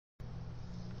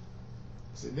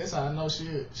See, that's how I know she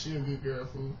a good girl,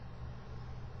 fool.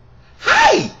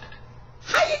 Hey!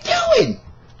 How you doing?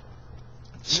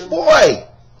 Boy!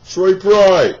 Troy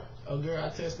Pride. Oh, girl, I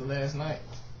tested last night.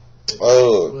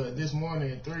 But this morning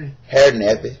at 3. Hair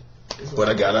nappy. But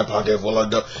I got that pocket full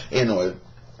of dough. Anyway,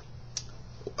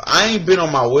 I ain't been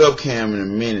on my webcam in a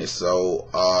minute, so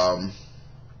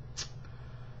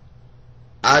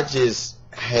I just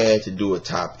had to do a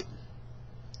topic.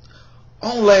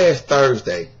 On last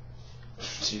Thursday,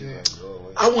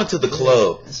 I went to the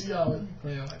club,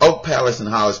 Oak Palace in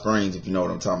Holly Springs, if you know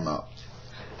what I'm talking about,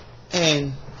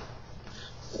 and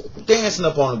dancing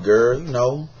up on a girl, you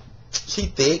know, she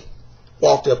thick,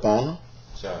 walked up on her,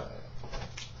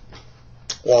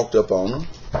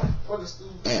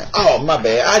 and oh my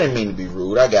bad, I didn't mean to be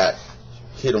rude. I got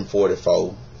hit him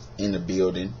 44 in the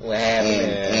building. What happened?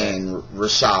 And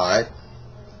Rashad,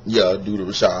 yeah, do the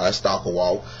Rashad stalker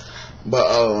walk,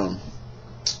 but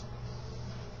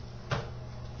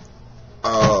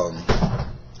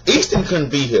Easton couldn't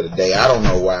be here today. I don't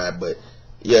know why, but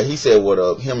yeah, he said what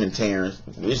up. Him and Terrence.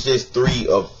 It's just 3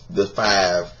 of the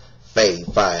 5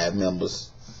 members.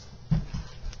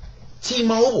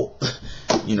 T-Mobile,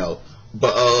 you know.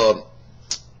 But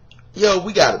yo,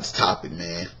 we got this topic,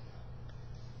 man.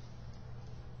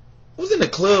 I was in the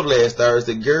club last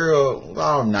Thursday. Girl was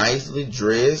all nicely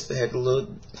dressed, had the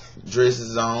little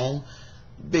dresses on.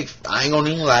 Big, I ain't gonna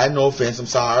even lie, no offense, I'm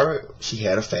sorry. She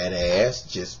had a fat ass,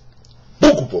 just they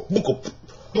wasn't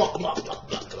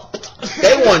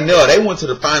there. They went to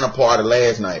the final party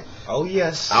last night. Oh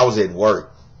yes. I was at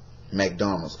work,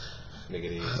 McDonald's. Nigga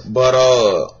it is. But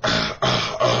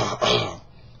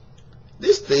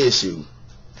this the issue.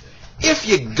 If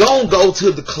you gon' go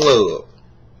to the club,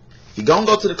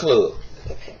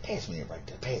 pass me it right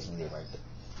there.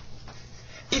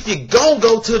 If you gon'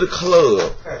 go to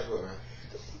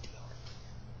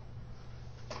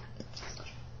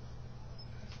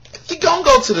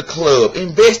the club,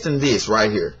 invest in this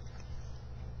right here.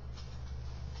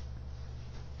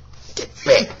 Get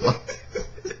back.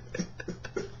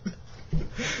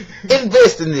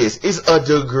 Invest in this. It's a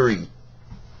degree.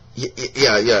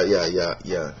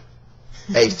 Yeah.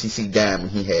 HTC Diamond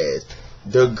he has.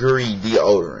 Degree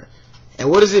deodorant. And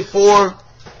what is it for?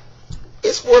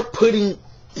 It's for putting,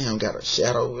 got a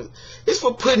shadow. It's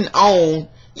for putting on,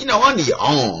 under your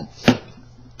arm.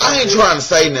 I ain't trying to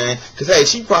say nothing, because, hey,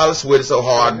 she probably sweated so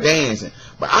hard dancing.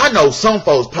 But I know some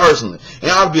folks personally, and it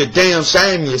ought to be a damn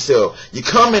shame of yourself. You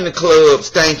come in the club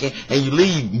stinking, and you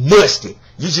leave musty.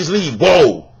 You just leave,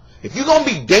 whoa. If you're going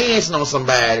to be dancing on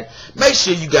somebody, make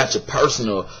sure you got your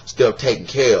personal stuff taken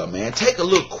care of, man. Take a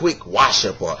little quick wash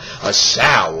up or a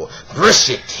shower. Brush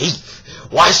your teeth.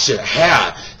 Wash your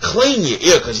hair. Clean your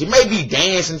ear, because you may be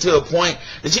dancing to a point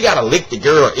that you got to lick the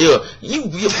girl ear.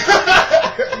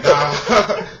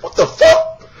 What the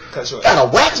fuck? Got a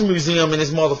wax museum in this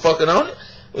motherfucker, don't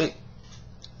it?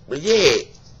 But yeah,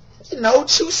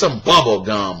 chew some bubble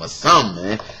gum or something,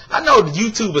 man. I know the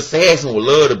YouTube assassin would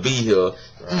love to be here.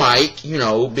 Right. Mike,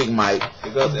 Big Mike.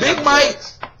 Big Mike,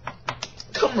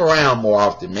 come around more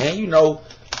often, man.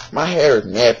 My hair is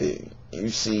nappy. You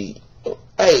see,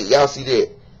 hey, y'all see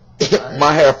that?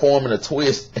 My hair forming a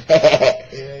twist. It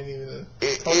ain't even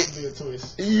supposed to be a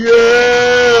twist.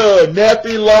 Yeah,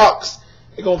 nappy locks.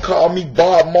 They're gonna call me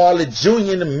Bob Marley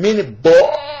Jr. in a minute,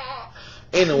 boy.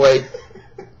 Anyway,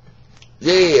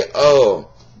 yeah,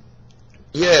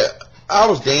 I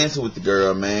was dancing with the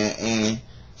girl, man, and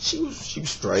she was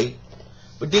straight.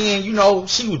 But then,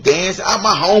 she was dancing.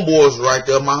 My homeboys were right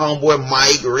there. My homeboy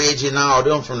Mike, Reggie, and all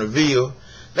them from the Ville.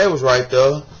 They was right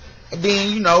there. And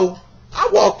then, I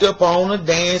walked up on her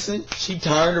dancing. She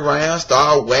turned around,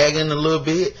 started wagging a little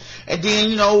bit. And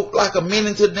then, like a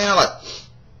minute to down,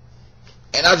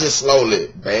 and I just slowly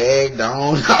bagged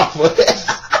on off of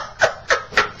that.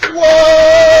 Whoa!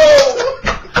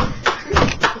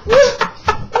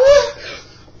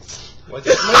 What's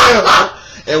that?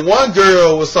 And one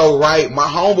girl was so right, my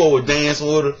homeboy was dancing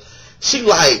with her. She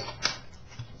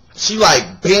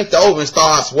bent over and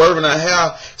started swerving her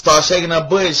hair, started shaking her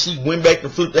butt. She went back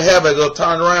and flipped the hair back up,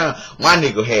 turned around. My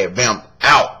nigga had vamped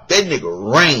out. That nigga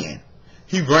ran.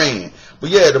 He ran.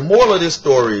 But yeah, the moral of this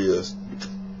story is,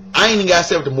 I ain't even got to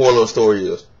say what the moral of the story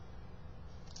is.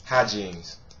 Hygiene.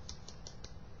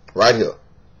 Right here,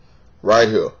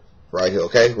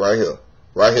 okay? Right here.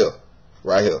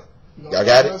 Y'all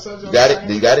got it? You got it?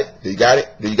 Do you got it? Do you got it?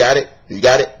 Do you got it? Do you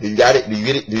got it? Do you got it? Do you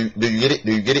get it? Do you get it?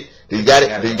 Do you get it? Do you got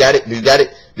it? Do you got it? Do you got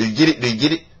it? Do you get it? Do you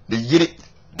get it? Do you get it?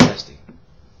 Nasty.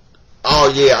 Oh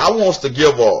yeah, I wants to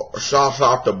give a shout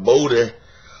out to Booty.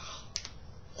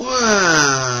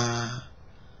 I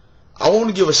I want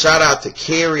to give a shout out to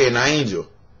Carrie and Angel.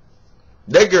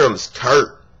 That girl is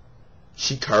Kurt.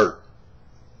 She Kurt.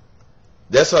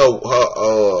 That's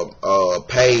her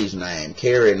page name,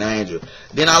 Carrie and Angel.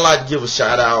 Then I like to give a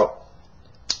shout out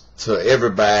to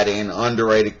everybody in the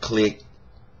underrated clique.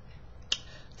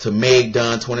 To Meg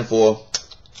Dunn 24.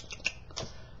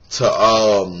 To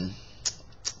On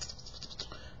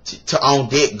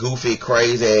Deck Goofy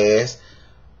Crazy Ass.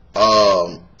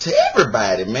 To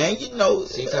everybody, man. You know.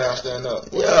 C-Town stand up.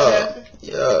 Yeah.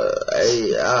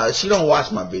 Hey, she don't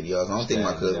watch my videos. I don't think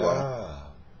my cousin watch.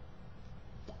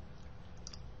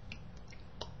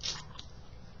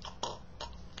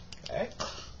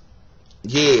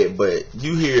 Yeah, but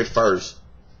you hear it first.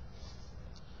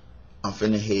 I'm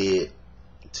finna head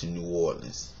to New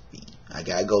Orleans. I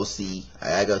gotta go see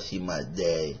my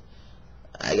dad.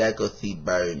 I gotta go see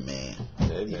Birdman.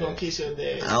 Hey, You gonna kiss your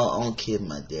dad? I don't kill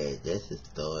my dad. That's the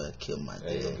story. I kill my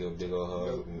Hey, dad. gonna give a big old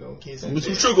hug. You gonna kiss Give him? me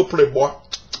some sugar, playboy.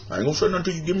 I ain't gonna say nothing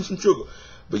till you give me some sugar.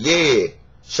 But yeah,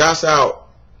 shouts out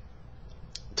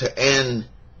to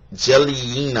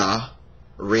Angelina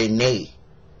Renee.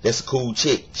 That's a cool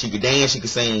chick. She could dance, she could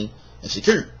sing, and she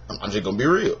cute. I'm just gonna be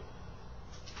real.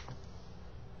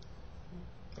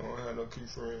 I don't have no cute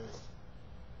friends.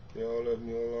 They all left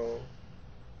me alone.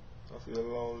 I feel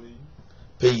lonely.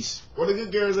 Peace. Where the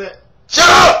good girls at?